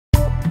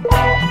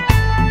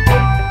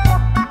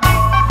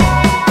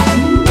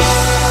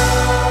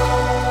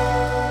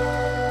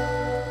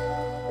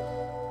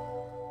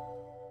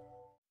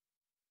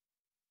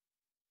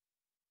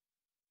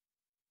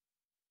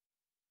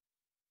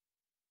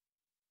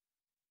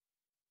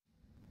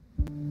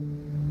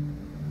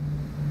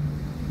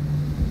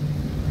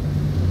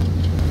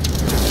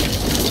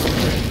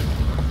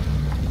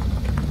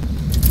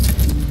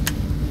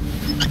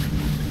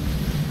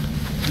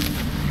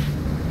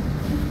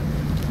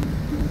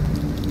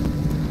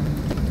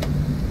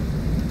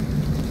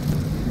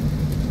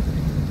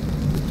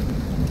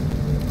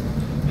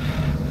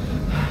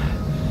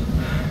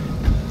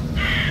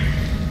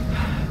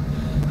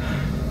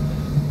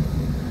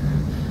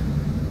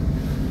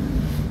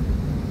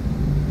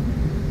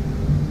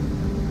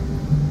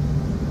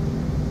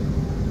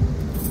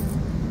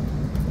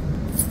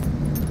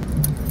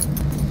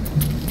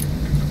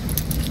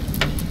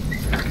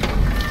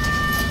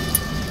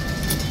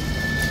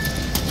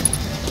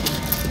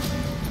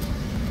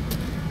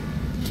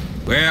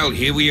Well,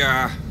 here we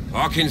are.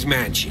 Hawkins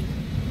Mansion.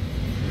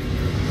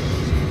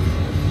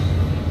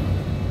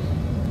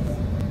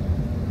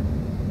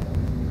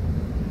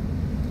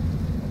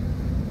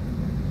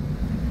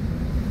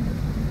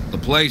 The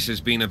place has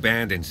been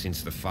abandoned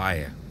since the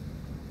fire.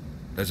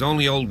 There's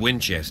only old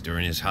Winchester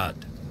in his hut.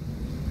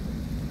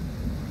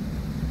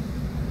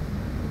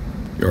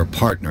 Your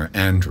partner,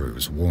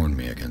 Andrews, warned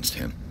me against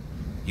him.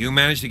 You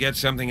managed to get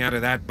something out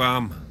of that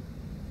bum?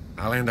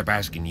 I'll end up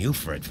asking you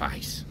for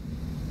advice.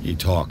 He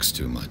talks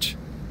too much.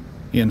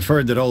 He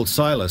inferred that old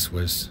Silas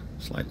was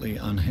slightly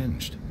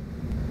unhinged.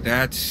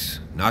 That's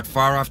not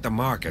far off the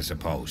mark, I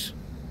suppose.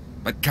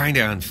 But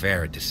kinda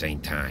unfair at the same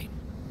time.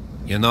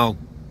 You know,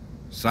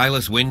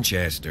 Silas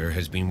Winchester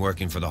has been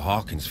working for the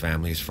Hawkins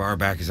family as far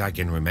back as I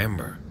can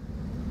remember.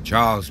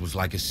 Charles was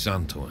like a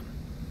son to him.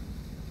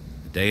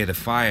 The day of the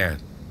fire,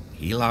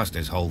 he lost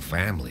his whole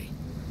family.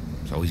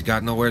 So he's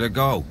got nowhere to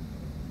go.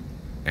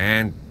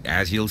 And,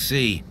 as you'll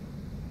see,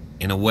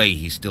 in a way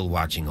he's still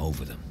watching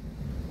over them.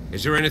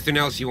 Is there anything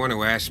else you want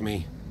to ask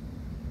me?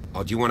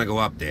 Or do you want to go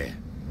up there?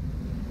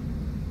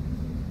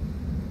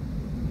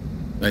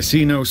 I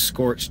see no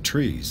scorched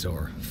trees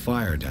or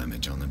fire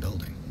damage on the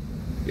building.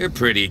 You're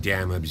pretty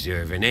damn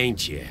observant,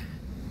 ain't you?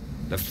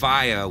 The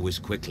fire was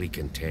quickly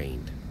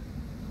contained.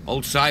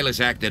 Old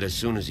Silas acted as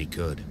soon as he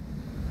could.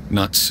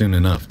 Not soon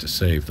enough to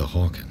save the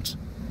Hawkins.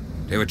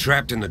 They were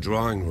trapped in the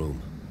drawing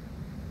room.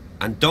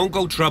 And don't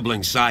go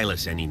troubling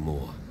Silas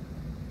anymore.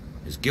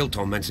 His guilt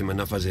torments him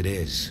enough as it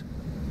is.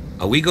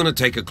 Are we gonna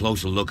take a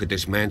closer look at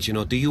this mansion,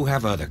 or do you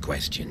have other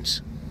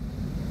questions?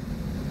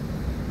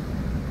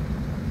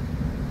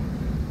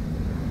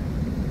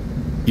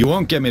 You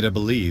won't get me to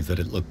believe that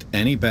it looked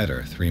any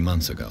better 3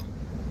 months ago.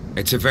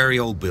 It's a very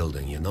old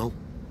building, you know?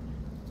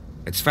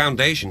 Its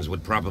foundations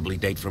would probably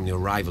date from the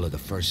arrival of the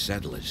first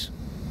settlers.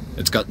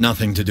 It's got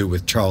nothing to do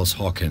with Charles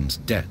Hawkins'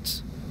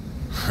 debts.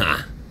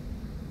 Ha!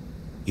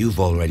 You've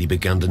already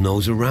begun to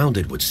nose around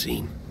it, would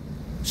seem.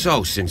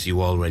 So, since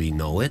you already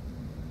know it,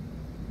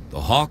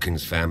 the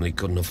Hawkins family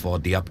couldn't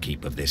afford the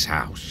upkeep of this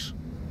house.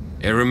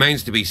 It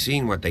remains to be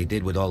seen what they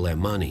did with all their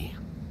money.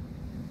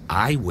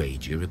 I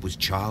wager it was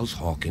Charles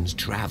Hawkins'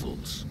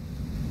 travels.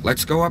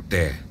 Let's go up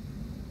there.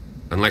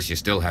 Unless you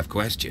still have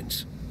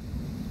questions.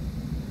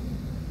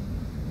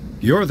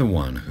 You're the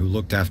one who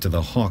looked after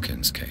the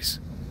Hawkins case.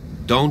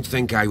 Don't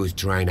think I was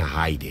trying to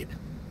hide it.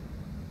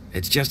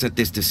 It's just that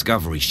this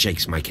discovery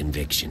shakes my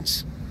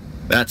convictions.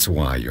 That's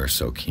why you're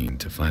so keen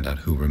to find out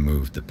who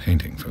removed the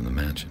painting from the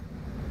mansion.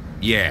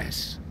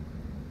 Yes.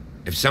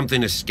 If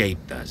something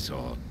escaped us,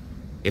 or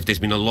if there's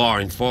been a law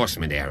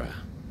enforcement error,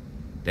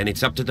 then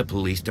it's up to the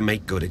police to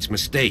make good its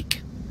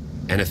mistake.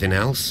 Anything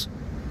else?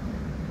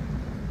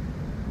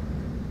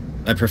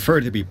 I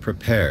prefer to be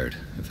prepared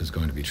if there's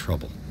going to be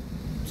trouble.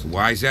 It's a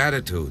wise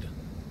attitude.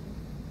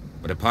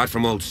 But apart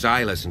from old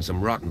Silas and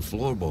some rotten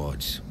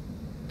floorboards,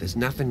 there's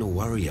nothing to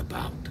worry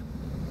about.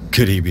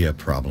 Could he be a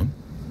problem?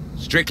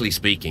 Strictly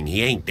speaking,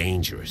 he ain't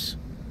dangerous.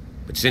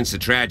 But since the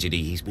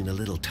tragedy, he's been a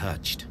little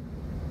touched.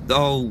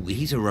 Though,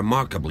 he's a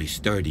remarkably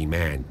sturdy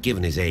man,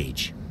 given his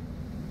age.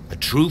 A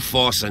true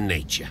force of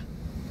nature.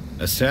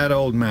 A sad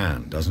old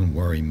man doesn't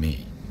worry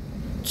me.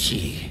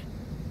 Gee,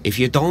 if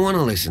you don't want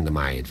to listen to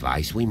my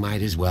advice, we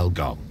might as well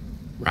go.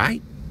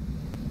 Right?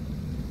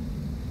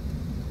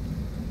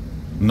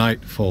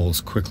 Night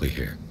falls quickly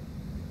here,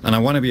 and I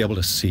want to be able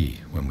to see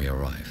when we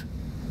arrive.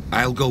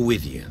 I'll go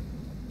with you,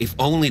 if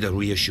only to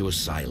reassure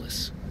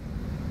Silas.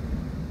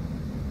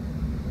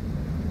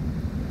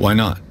 Why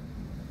not?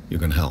 You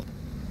can help.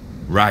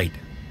 Right.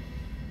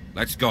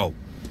 Let's go.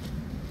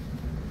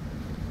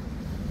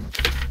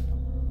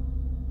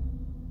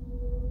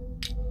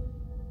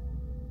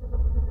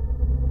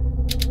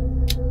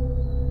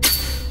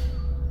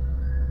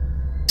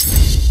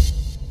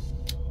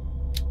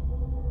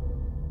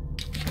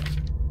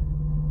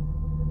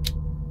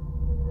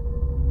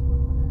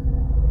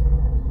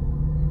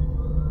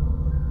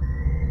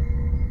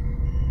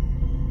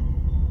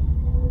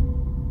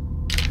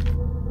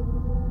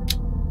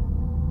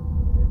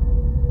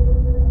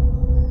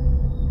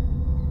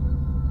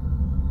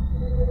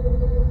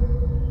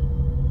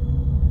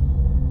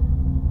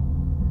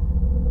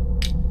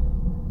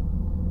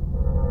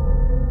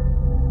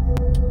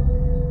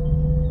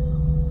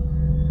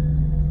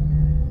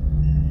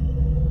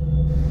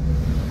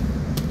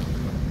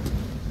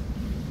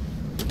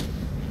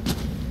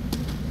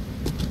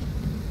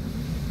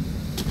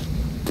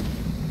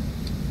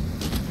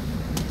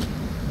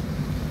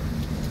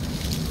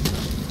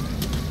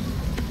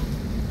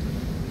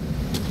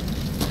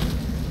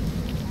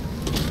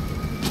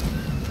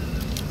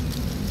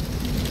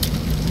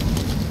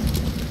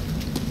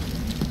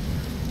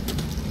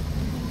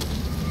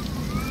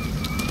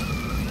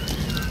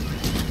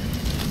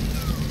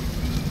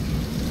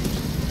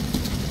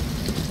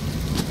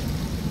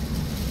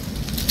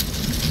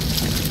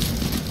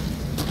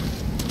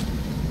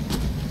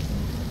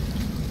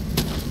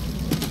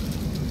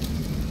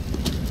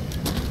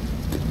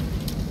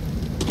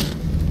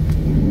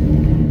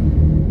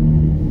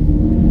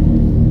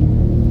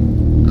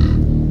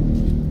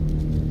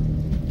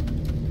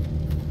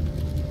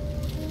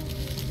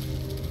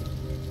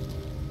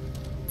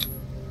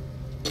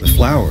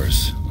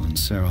 flowers on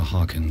Sarah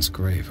Hawkins'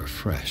 grave are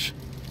fresh.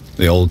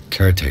 The old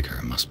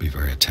caretaker must be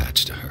very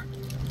attached to her.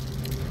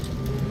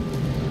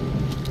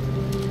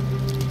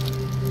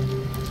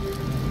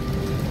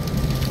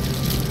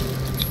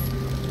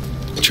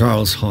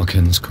 Charles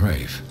Hawkins'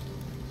 grave.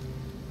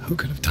 Who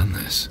could have done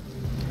this?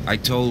 I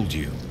told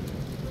you.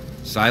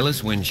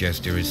 Silas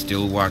Winchester is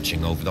still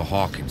watching over the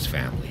Hawkins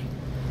family.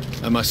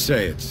 I must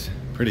say, it's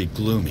pretty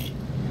gloomy.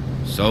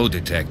 So,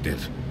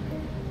 Detective,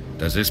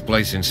 does this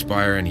place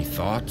inspire any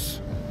thoughts?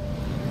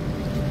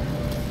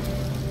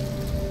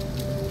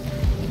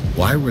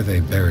 Why were they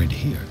buried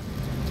here?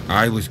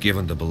 I was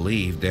given to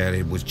believe that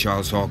it was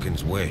Charles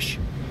Hawkins' wish.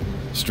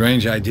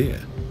 Strange idea.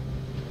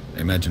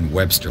 I imagine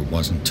Webster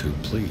wasn't too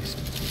pleased.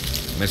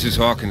 Mrs.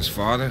 Hawkins'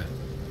 father?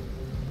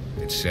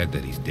 It's said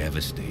that he's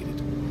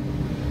devastated.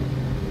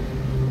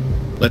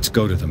 Let's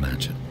go to the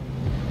mansion.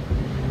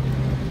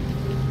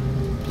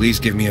 Please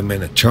give me a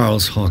minute.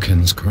 Charles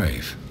Hawkins'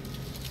 grave.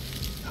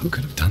 Who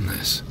could have done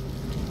this?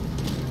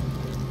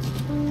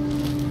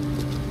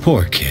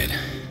 Poor kid.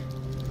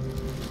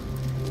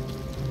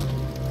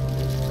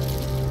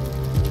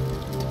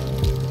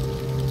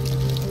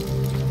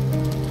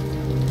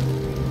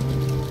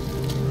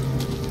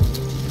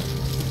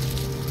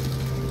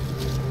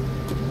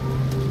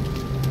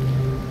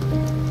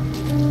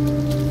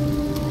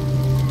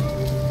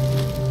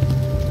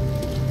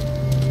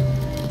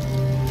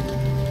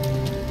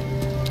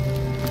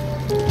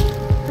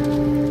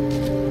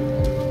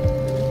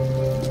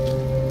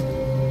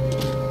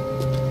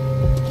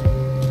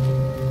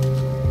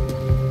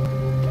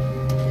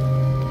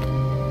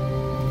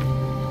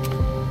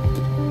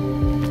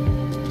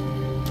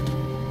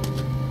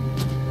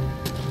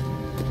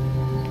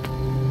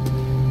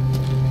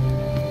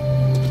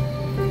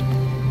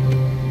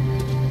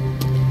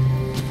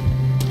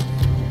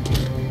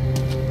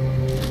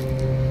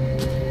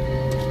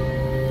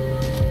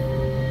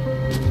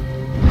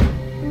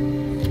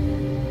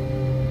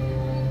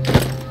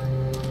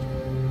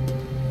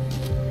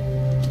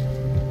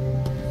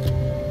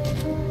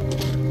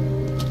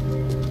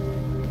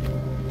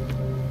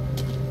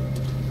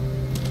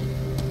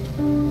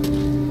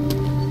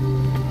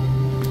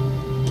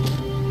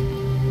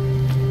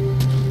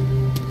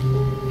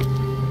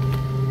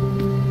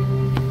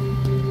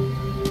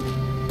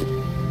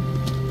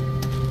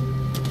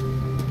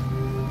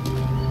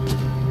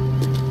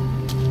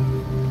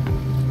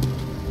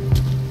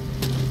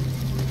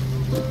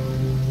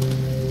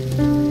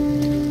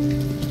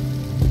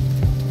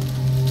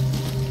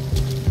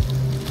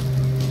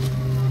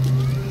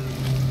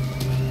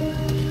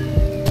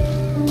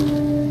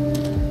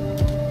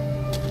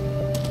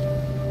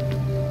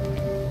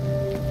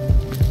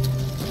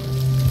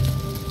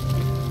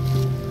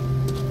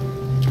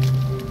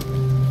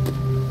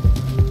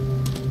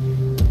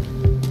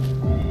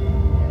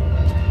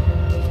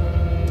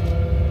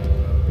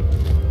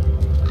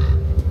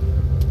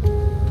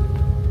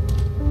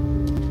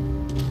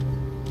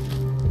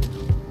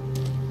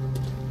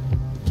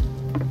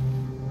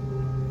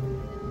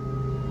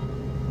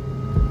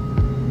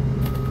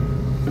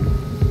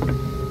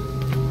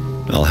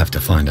 I'll have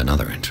to find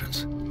another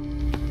entrance.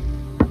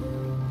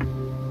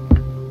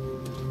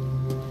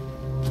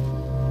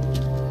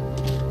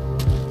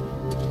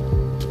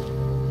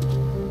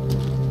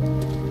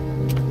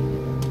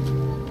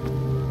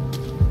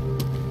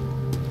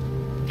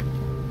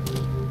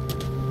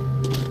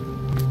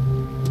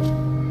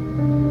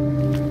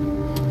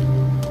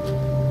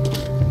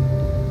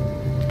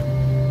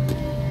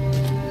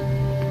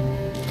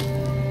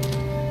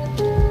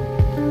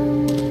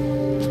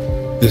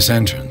 This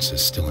entrance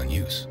is still in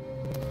use.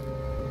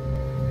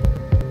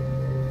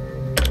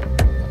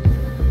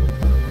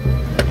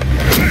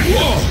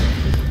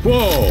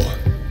 Whoa!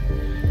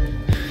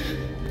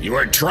 You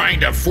are trying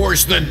to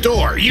force the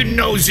door, you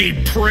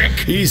nosy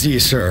prick! Easy,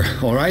 sir,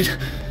 all right?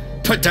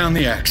 Put down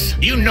the axe.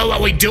 You know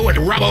what we do with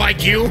rubble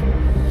like you?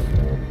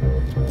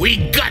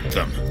 We gut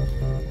them!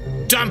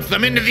 Dump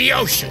them into the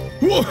ocean!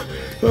 Whoa!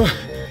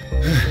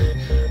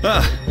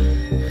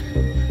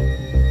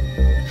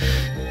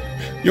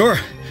 You're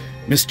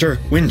Mr.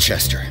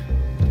 Winchester.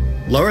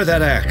 Lower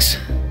that axe.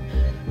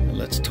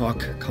 Let's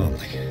talk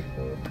calmly.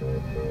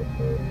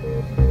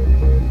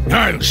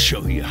 I'll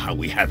show you how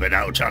we have it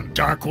out on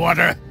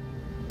Darkwater.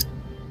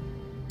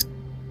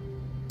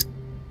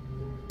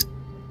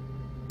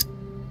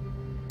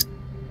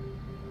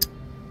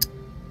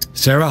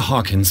 Sarah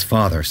Hawkins'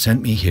 father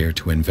sent me here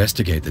to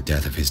investigate the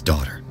death of his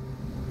daughter.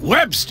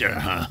 Webster,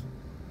 huh?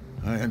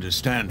 I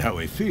understand how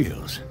he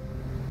feels.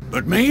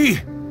 But me?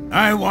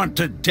 I want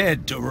the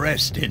dead to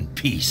rest in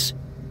peace.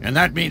 And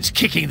that means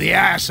kicking the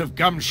ass of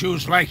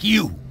gumshoes like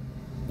you.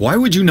 Why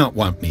would you not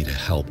want me to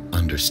help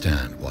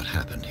understand what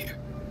happened here?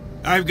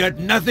 I've got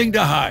nothing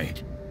to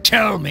hide.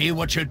 Tell me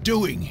what you're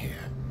doing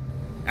here.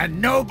 And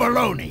no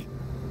baloney.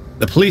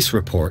 The police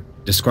report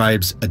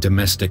describes a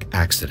domestic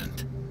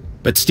accident.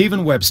 But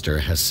Stephen Webster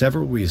has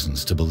several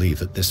reasons to believe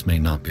that this may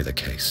not be the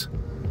case.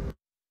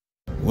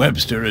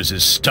 Webster is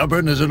as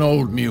stubborn as an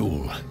old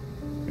mule.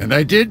 And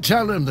I did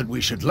tell him that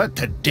we should let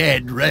the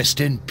dead rest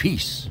in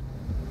peace.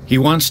 He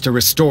wants to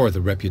restore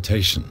the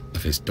reputation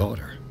of his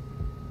daughter.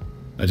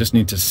 I just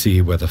need to see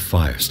where the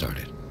fire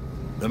started.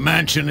 The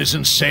mansion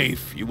isn't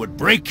safe. You would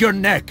break your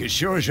neck as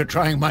sure as you're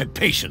trying my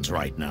patience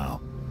right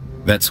now.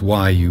 That's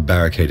why you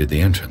barricaded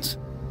the entrance.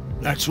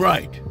 That's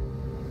right.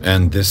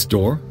 And this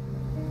door?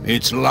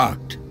 It's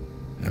locked,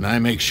 and I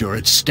make sure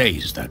it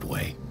stays that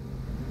way.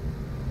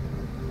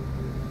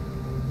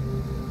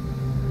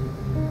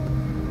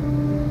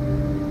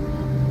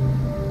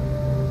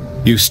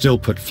 You still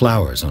put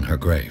flowers on her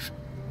grave.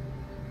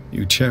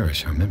 You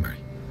cherish her memory.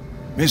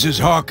 Mrs.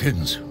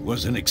 Hawkins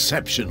was an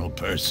exceptional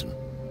person.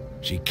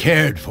 She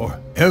cared for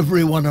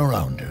everyone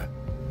around her.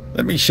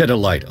 Let me shed a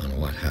light on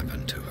what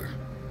happened to her.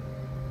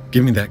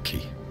 Give me that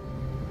key.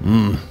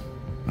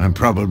 I'm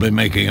probably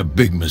making a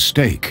big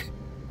mistake,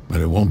 but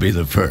it won't be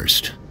the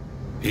first.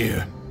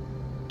 Here,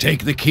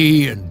 take the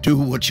key and do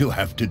what you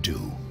have to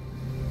do.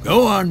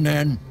 Go on,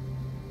 then.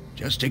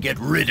 Just to get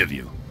rid of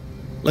you.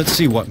 Let's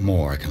see what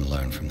more I can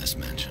learn from this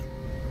mansion.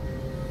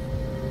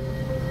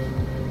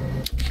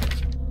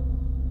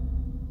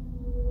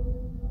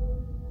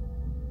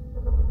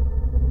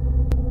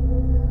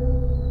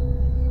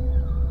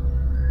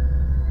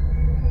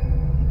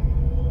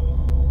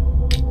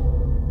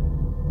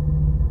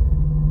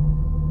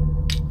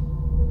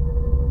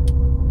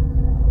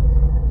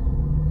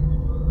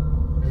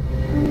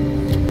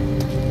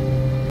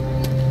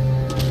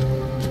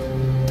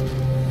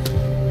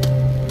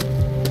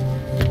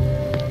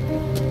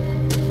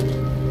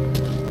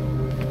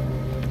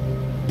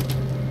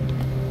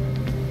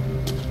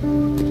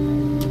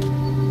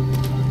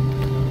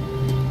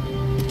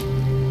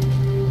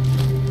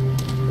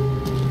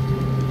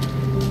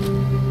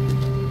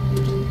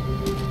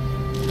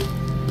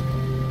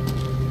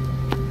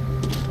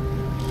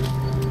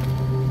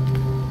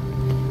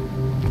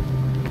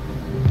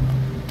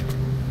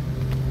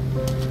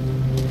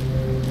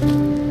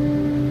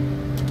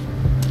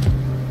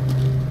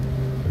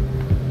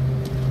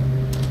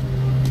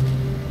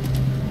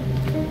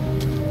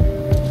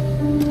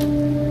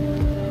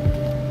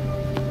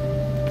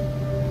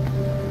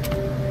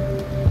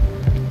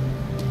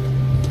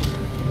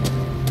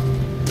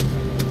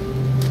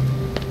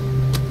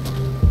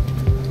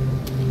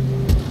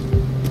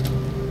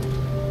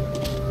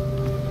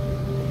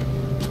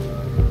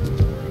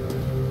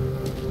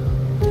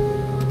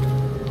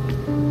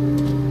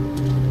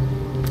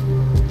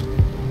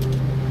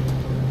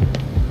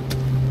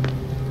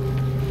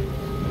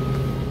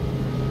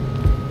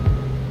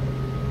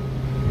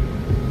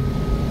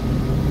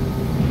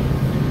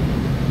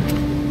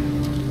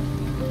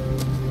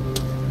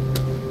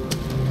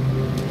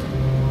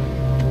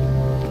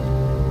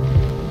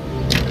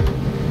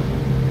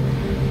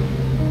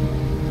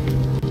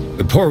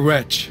 The poor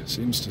wretch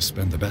seems to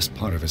spend the best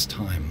part of his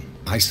time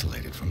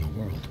isolated from the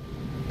world.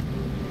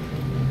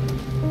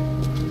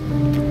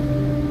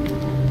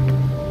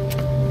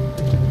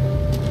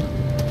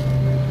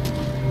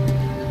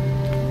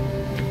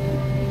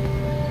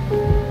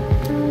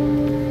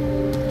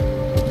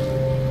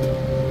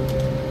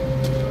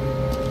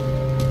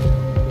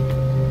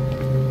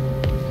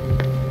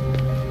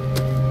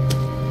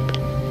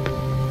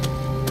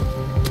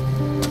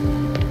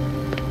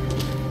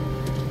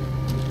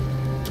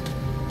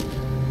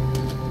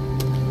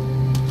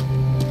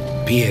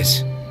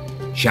 Pierce,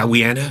 shall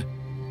we enter?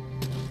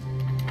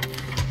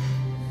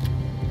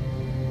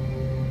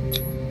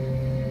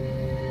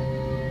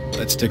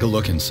 Let's take a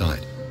look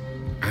inside.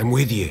 I'm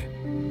with you.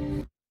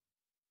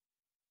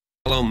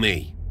 Follow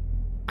me.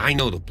 I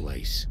know the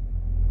place.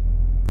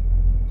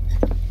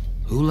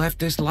 Who left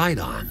this light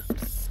on?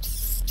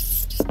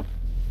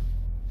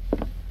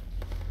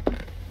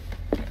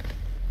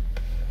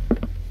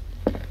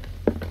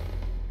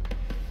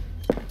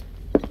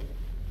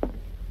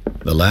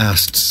 The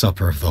Last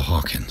Supper of the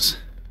Hawkins.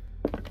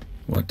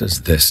 What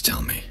does this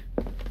tell me?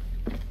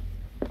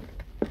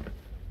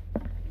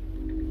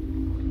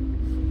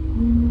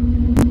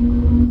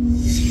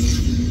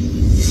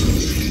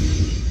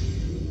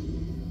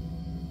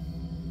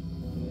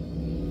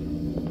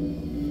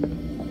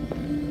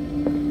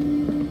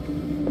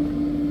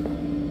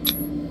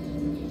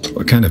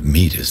 What kind of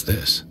meat is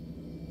this?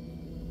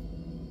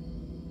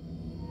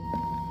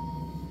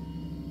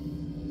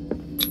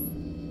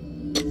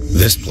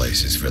 This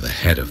place is for the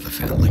head of the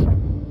family,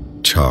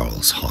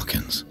 Charles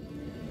Hawkins.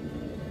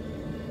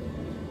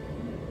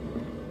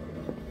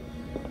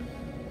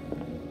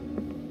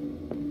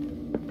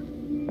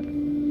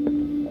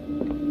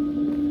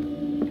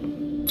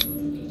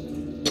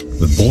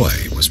 The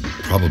boy was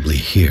probably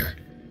here,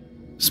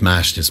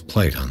 smashed his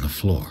plate on the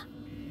floor.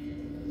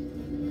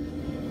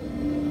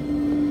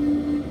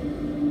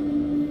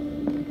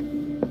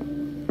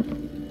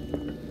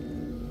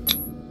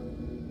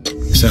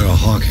 Sarah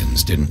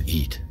Hawkins didn't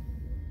eat.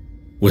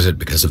 Was it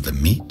because of the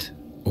meat,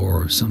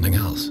 or something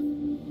else?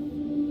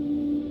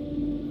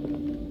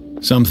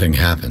 Something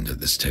happened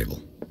at this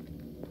table.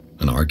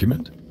 An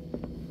argument?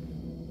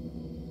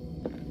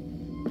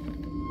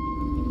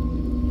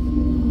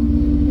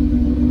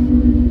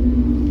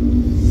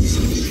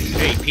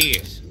 Hey,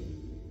 Pierce.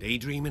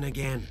 Daydreaming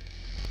again?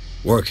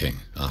 Working,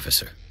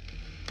 officer.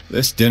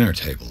 This dinner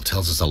table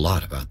tells us a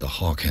lot about the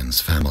Hawkins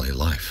family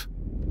life.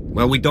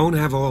 Well, we don't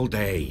have all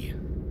day.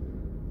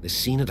 The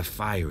scene of the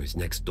fire is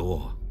next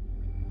door.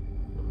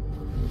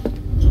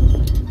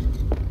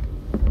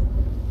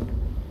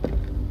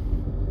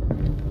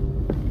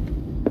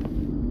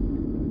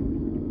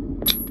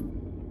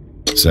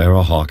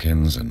 Sarah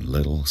Hawkins and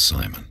little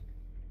Simon.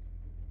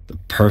 The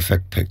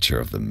perfect picture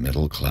of the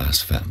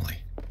middle-class family.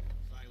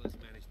 Silas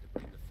managed to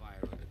bring the fire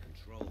under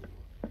control,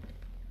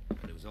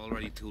 but it was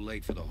already too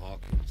late for the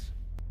Hawkins.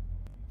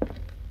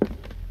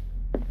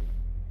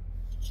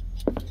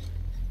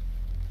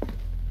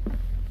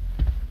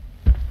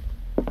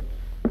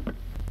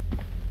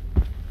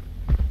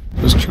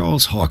 Was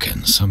Charles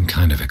Hawkins some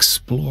kind of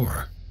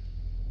explorer?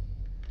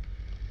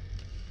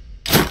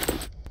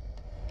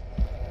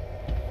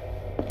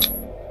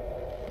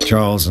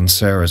 Charles and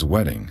Sarah's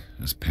wedding,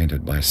 as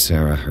painted by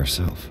Sarah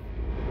herself.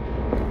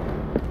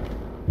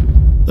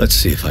 Let's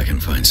see if I can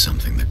find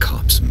something the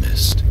cops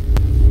missed.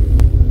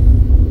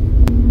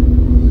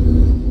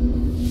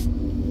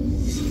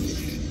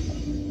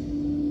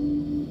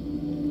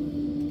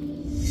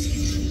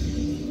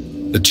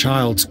 The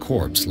child's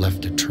corpse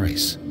left a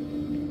trace.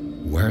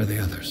 Where are the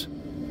others?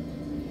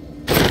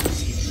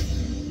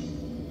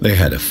 They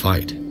had a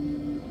fight.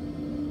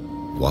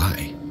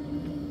 Why?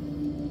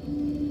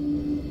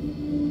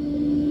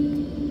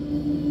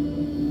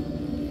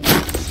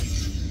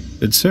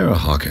 Did Sarah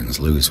Hawkins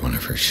lose one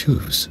of her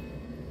shoes?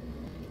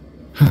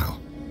 How?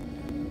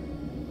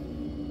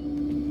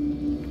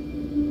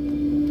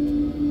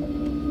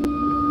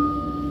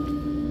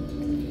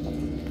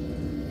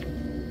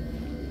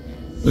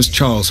 Was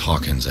Charles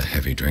Hawkins a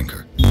heavy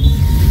drinker?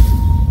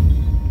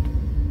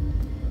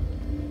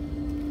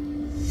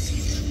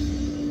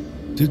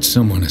 Did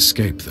someone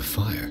escape the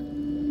fire?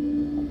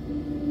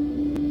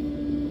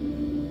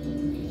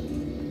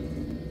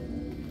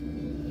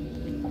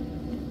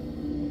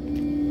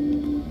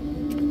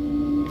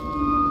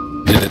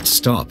 Did it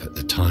stop at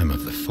the time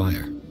of the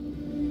fire?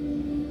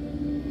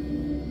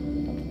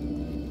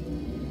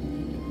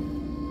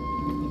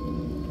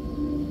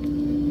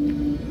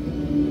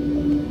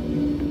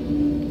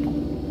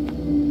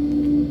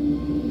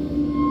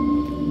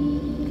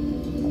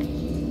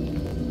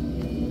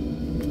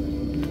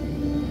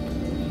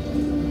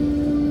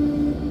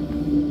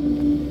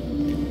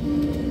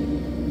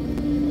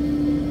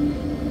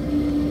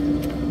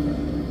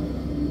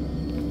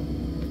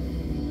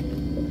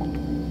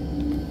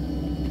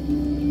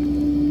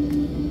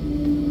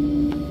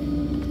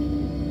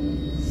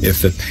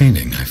 If the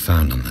painting I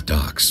found on the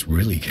docks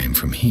really came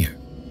from here,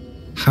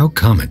 how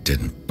come it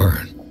didn't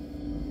burn?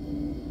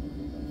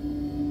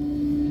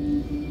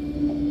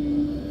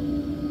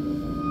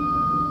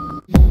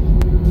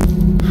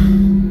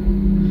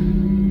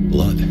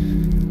 Blood.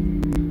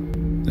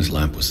 This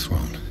lamp was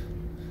thrown.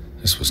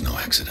 This was no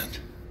accident.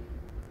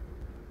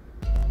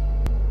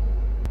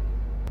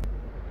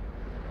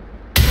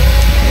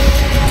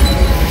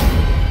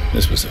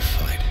 This was a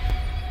fight.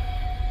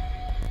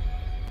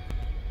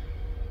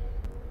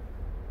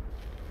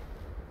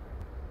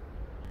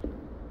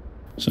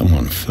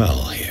 Someone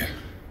fell here.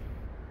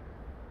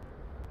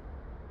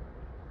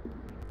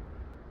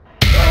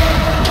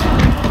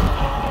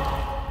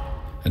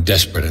 A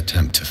desperate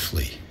attempt to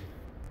flee.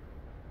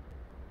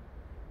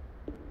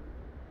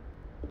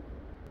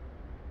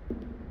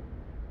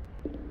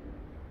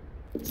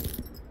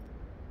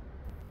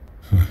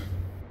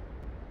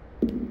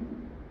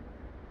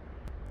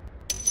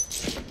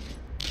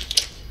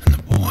 And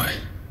the boy.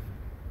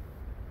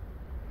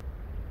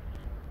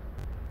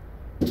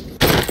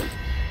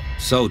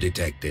 So,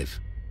 Detective,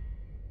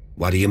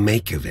 what do you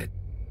make of it?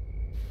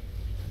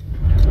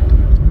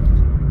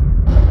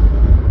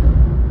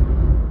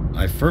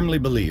 I firmly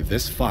believe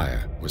this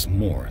fire was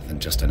more than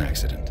just an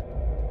accident.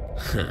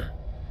 Huh.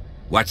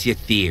 What's your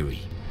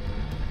theory?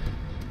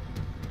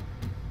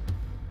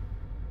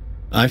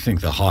 I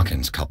think the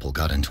Hawkins couple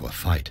got into a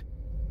fight.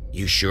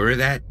 You sure of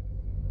that?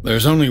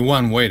 There's only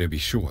one way to be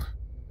sure.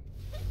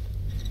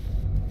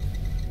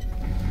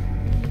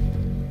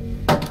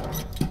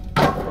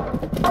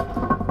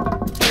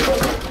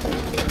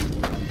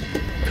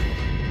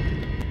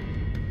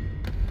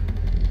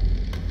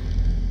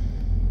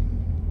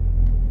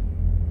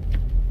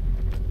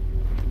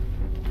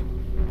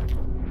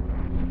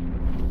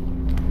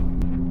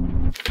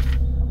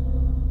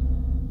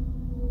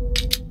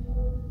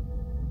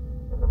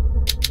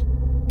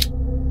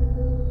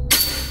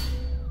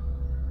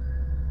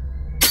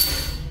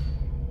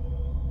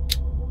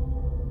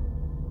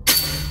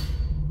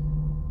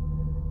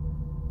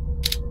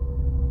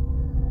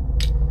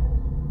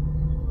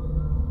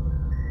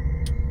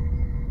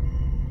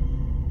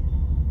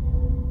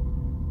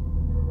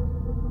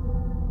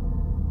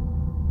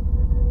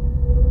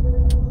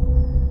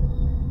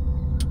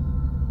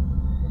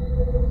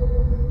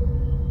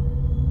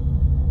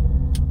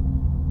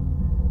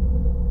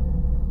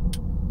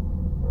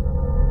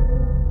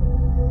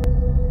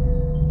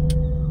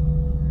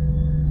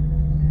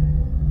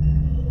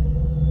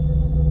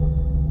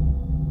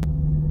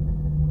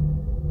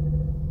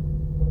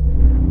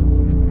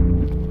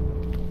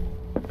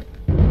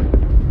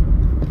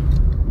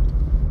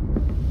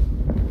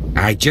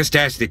 I just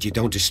ask that you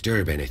don't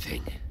disturb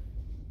anything.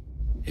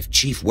 If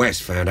Chief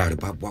West found out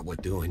about what we're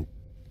doing,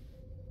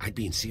 I'd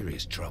be in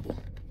serious trouble.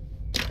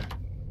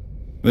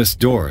 This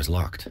door is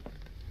locked.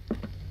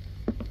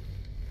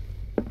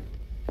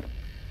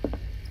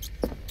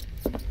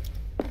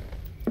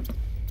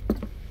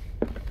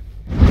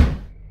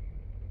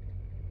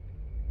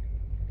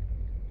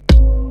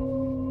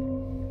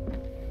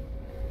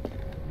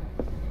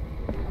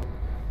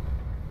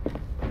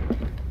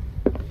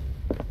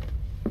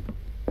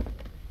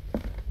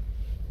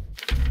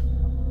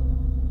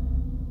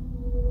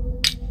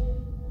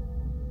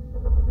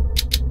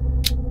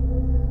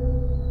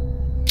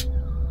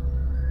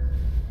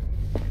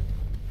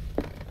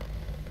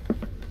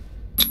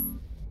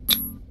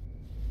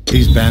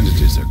 These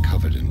bandages are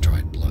covered in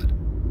dried blood.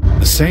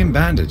 The same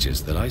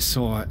bandages that I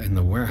saw in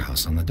the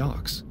warehouse on the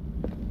docks.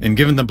 And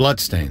given the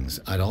bloodstains,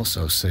 I'd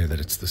also say that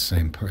it's the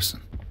same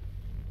person.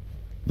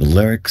 The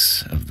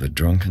lyrics of the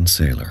drunken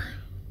sailor,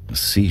 a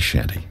sea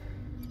shanty.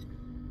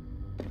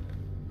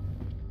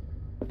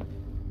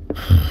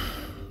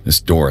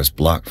 This door is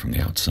blocked from the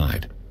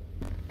outside.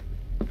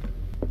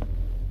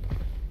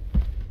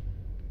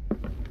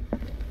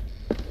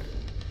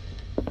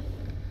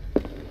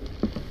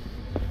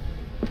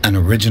 An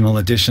original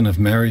edition of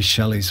Mary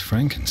Shelley's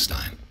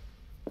Frankenstein,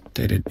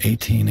 dated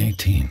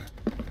 1818.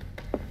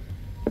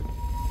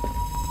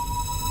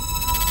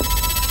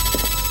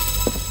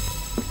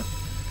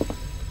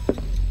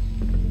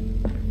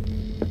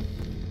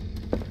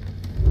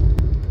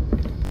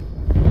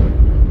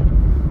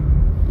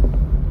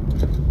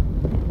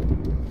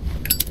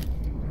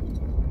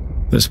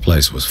 This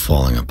place was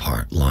falling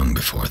apart long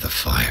before the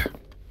fire.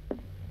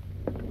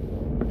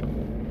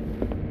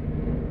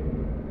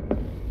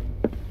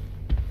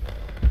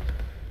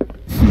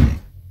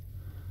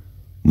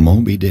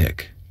 Moby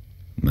Dick,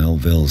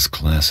 Melville's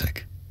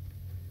classic.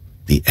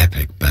 The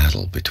epic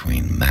battle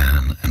between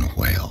man and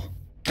whale.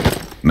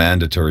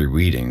 Mandatory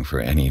reading for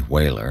any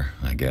whaler,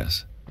 I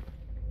guess.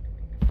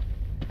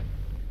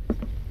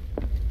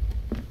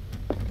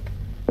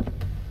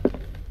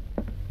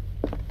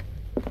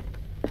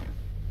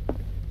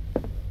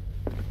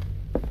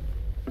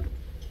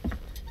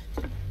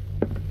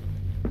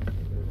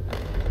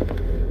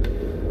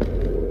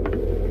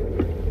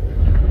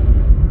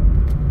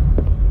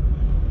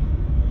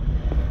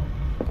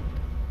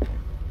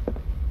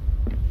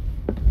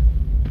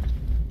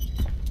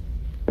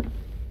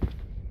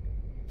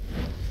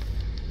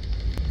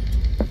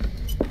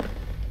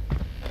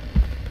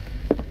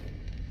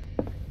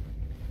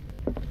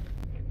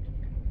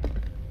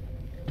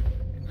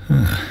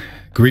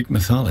 Greek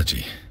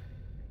mythology.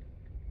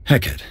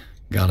 Hecate,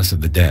 goddess of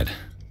the dead,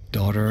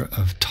 daughter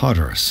of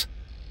Tartarus,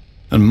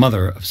 and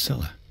mother of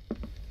Scylla.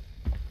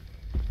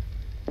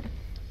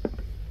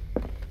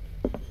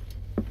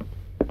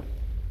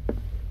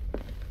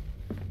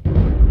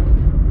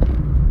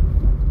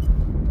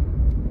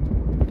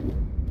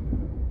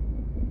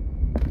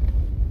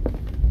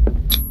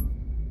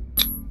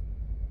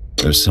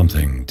 There's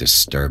something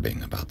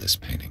disturbing about this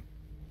painting.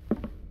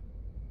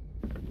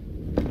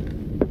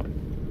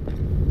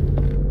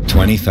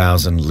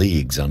 20,000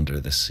 leagues under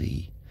the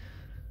sea.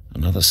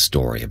 Another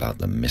story about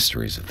the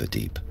mysteries of the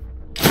deep.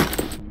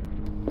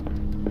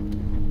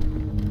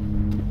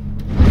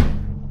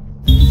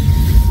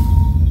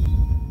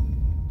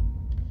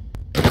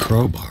 A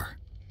crowbar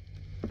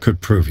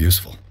could prove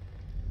useful.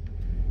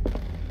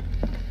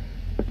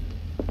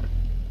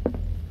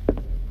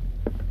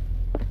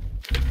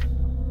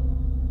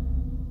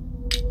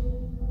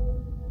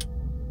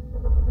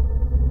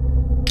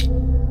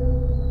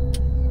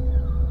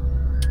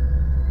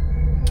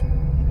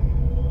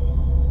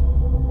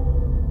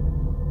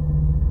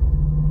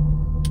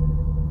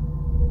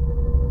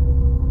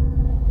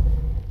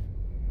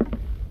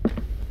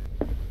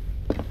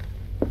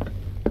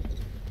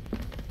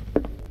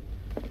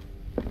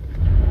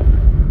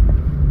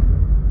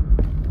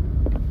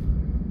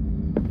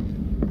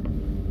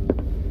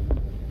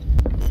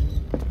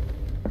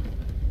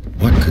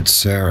 What could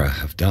Sarah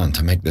have done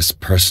to make this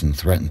person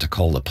threaten to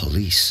call the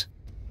police?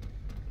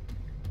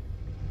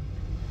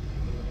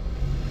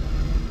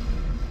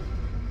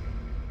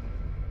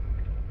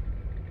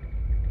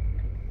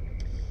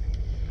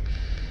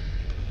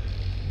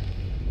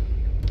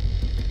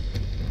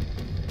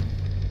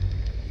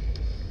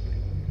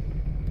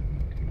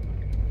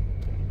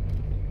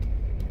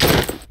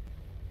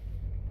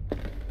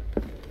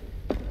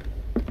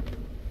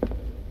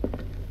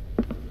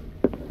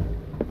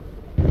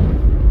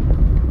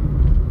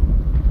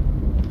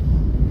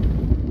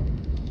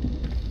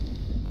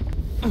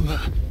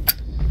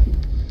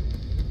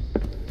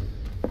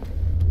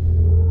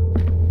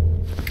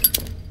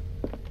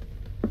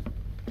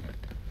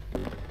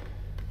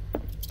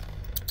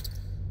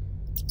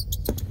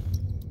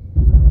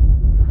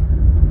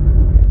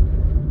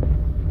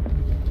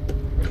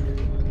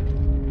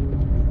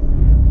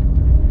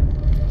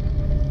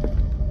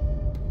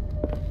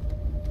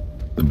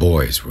 The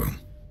boys' room.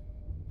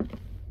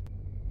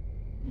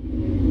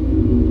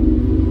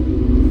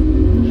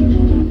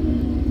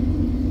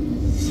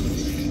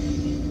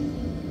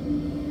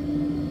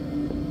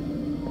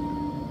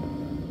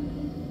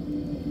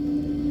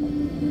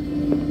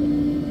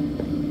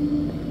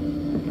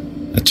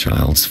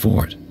 Child's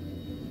Ford.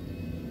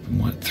 From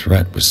what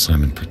threat was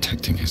Simon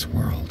protecting his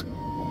world?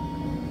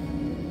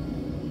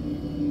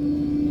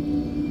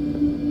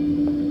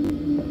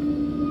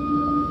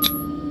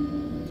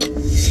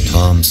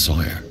 Tom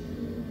Sawyer,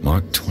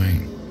 Mark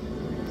Twain.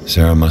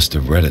 Sarah must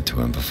have read it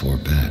to him before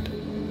bed.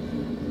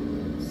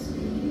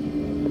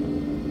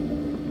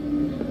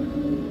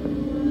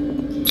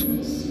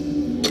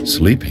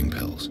 Sleeping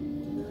pills.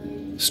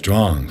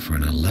 Strong for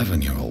an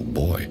 11-year-old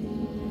boy.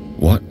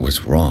 What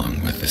was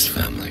wrong with this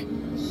family?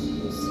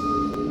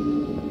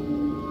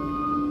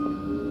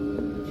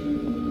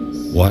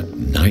 What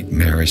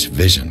nightmarish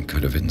vision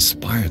could have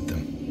inspired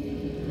them?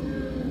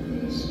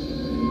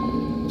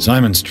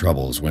 Simon's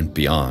troubles went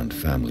beyond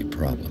family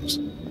problems.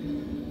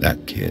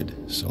 That kid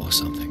saw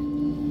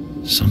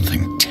something.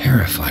 Something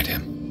terrified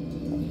him.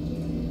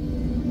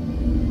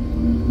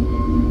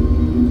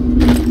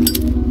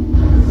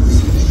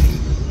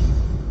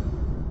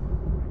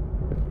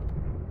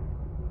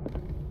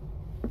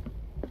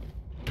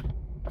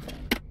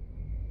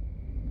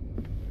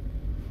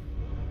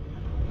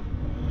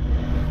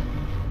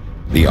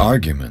 The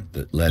argument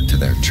that led to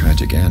their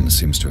tragic end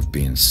seems to have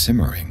been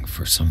simmering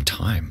for some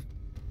time.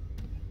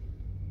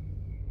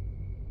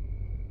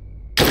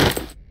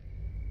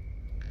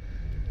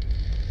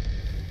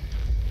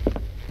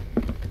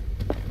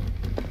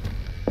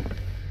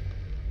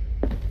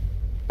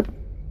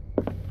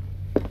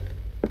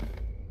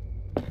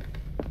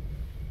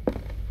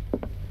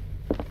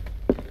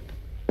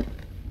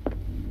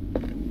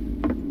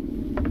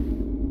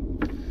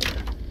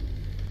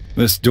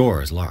 This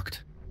door is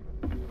locked.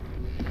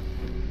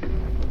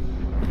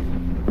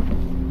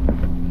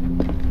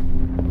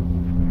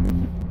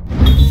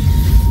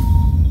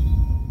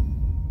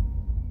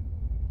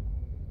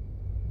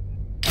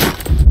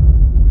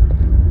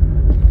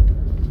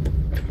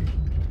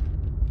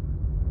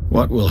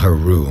 What will her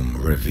room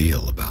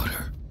reveal about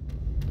her?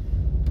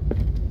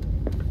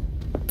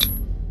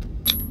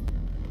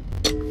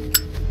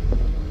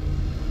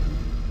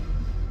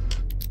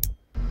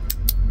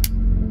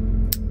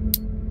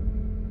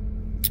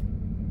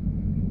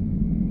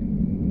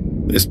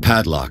 This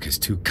padlock is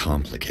too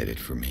complicated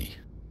for me.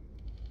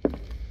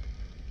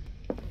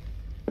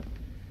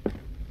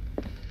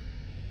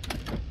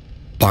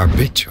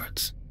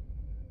 Barbiturates.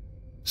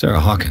 Sarah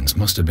Hawkins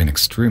must have been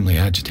extremely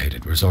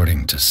agitated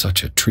resorting to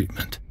such a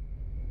treatment.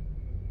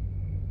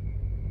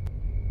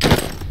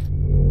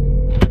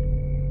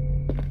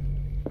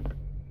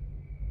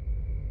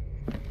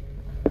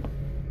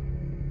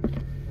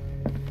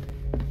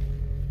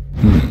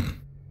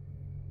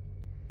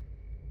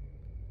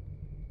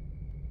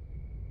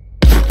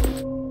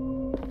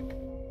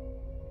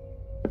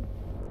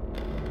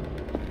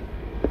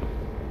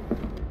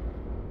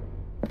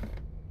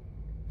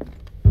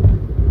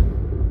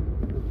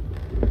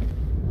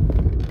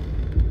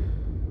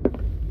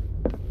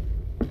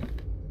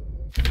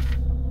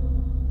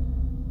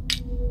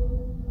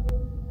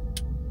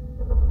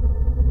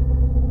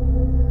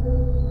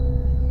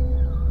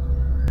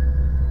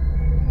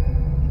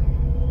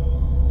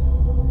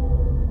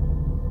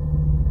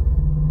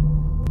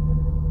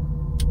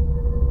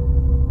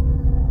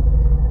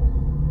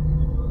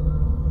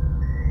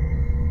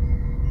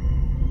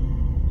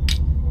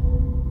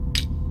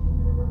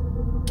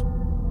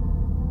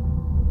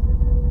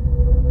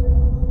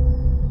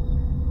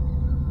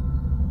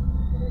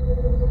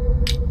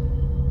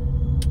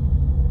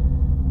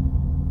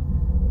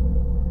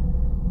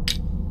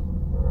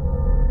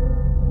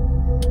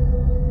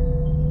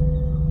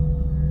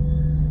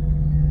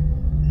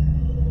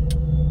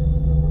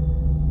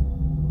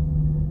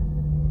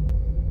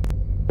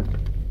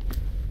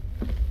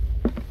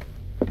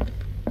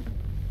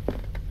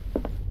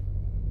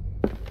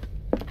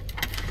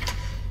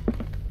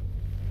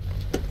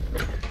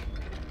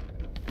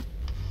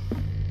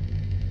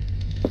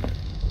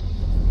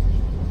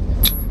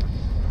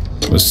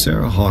 Was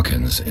Sarah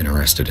Hawkins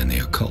interested in the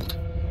occult?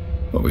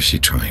 What was she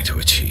trying to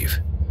achieve?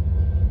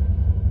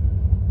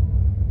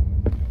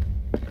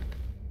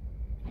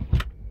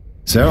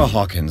 Sarah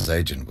Hawkins'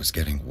 agent was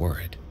getting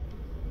worried.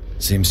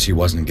 Seems she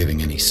wasn't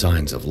giving any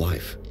signs of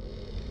life.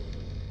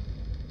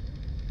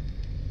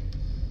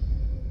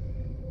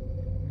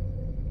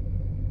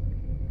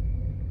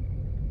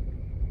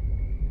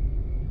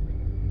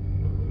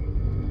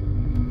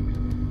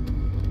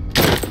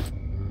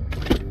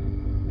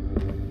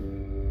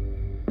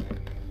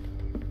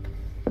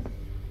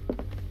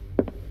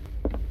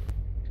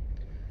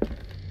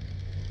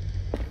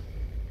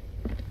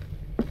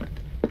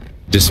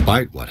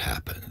 Despite what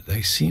happened,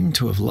 they seem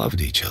to have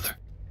loved each other.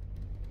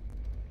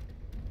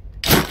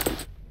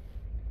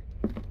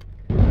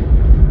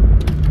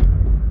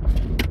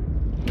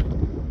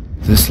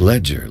 This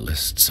ledger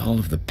lists all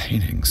of the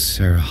paintings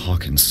Sarah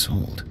Hawkins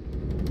sold.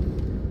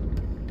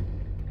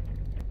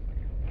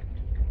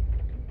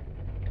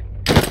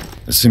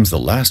 It seems the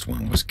last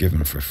one was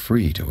given for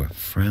free to a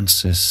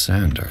Francis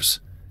Sanders.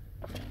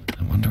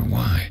 I wonder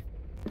why.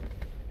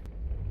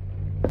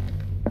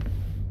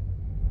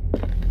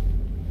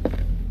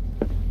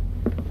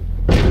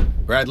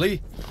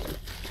 Bradley?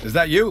 Is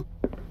that you?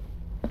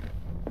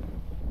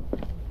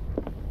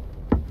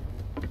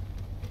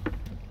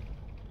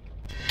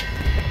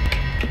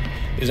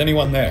 Is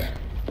anyone there?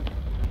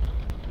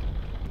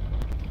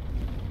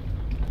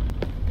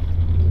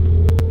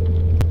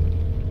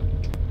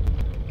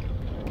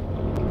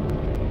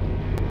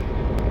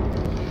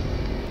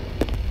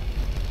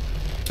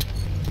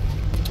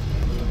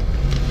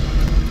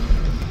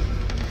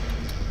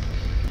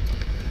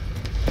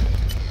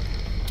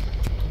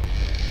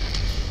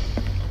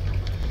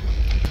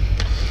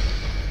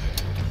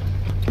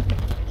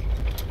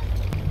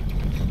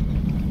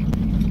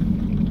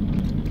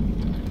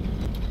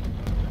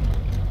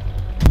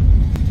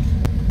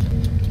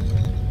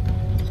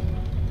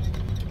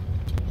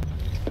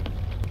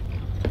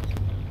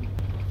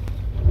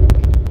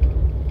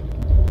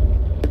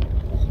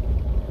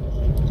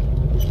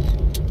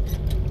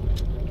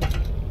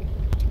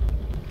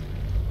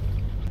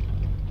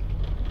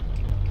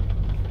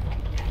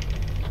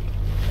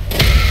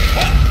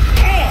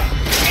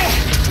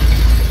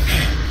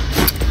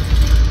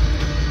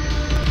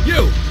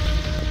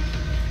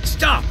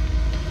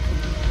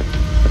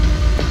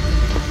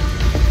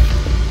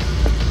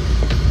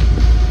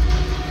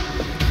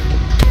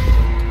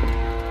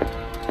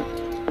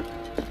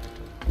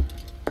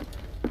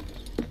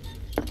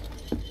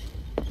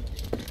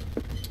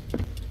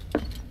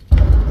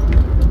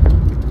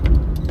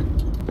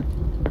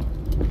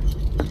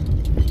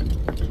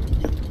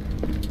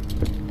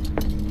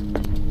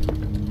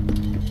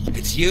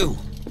 You.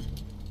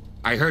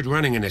 I heard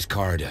running in this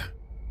corridor.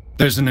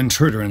 There's an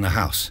intruder in the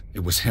house.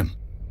 It was him.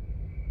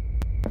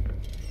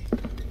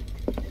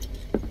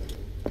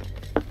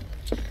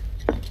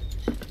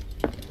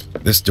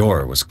 This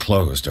door was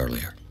closed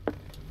earlier.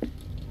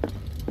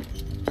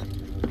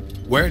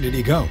 Where did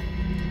he go?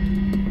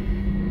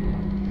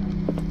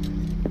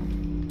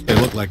 They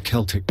look like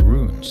Celtic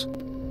runes.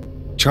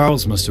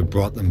 Charles must have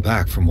brought them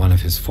back from one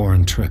of his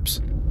foreign trips.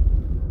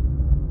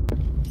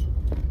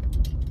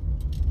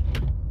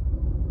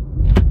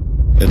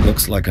 It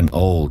looks like an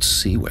old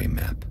seaway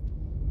map.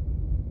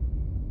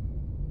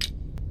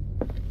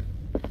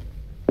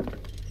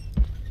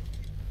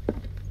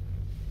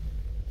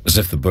 As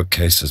if the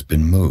bookcase has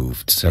been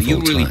moved several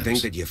times. Do you really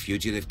think that your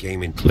fugitive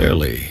came in?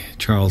 Clearly,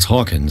 Charles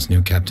Hawkins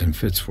knew Captain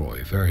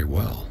Fitzroy very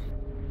well.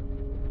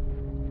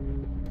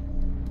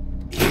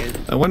 Yeah.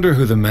 I wonder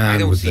who the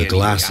man with the any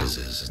glasses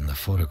is in the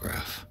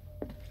photograph.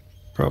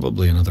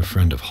 Probably another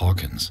friend of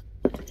Hawkins.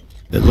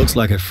 It looks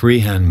like a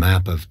freehand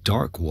map of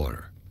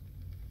Darkwater.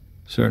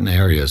 Certain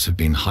areas have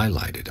been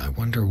highlighted. I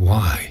wonder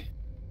why.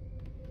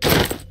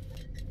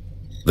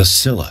 The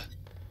Scylla.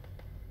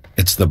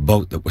 It's the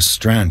boat that was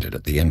stranded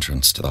at the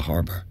entrance to the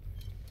harbor.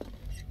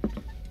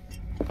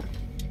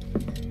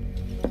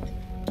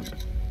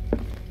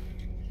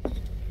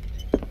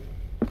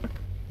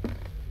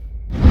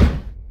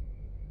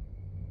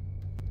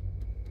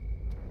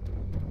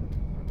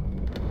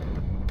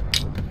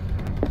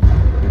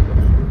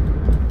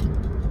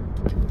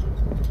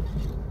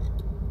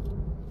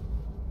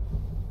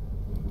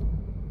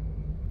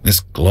 This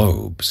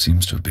globe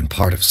seems to have been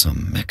part of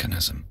some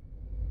mechanism.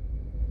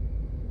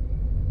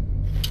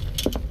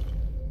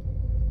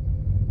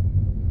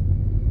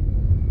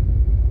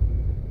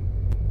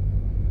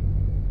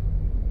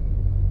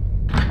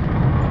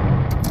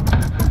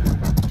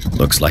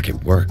 Looks like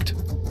it worked.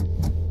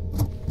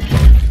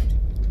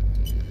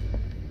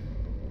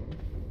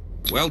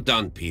 Well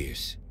done,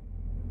 Pierce.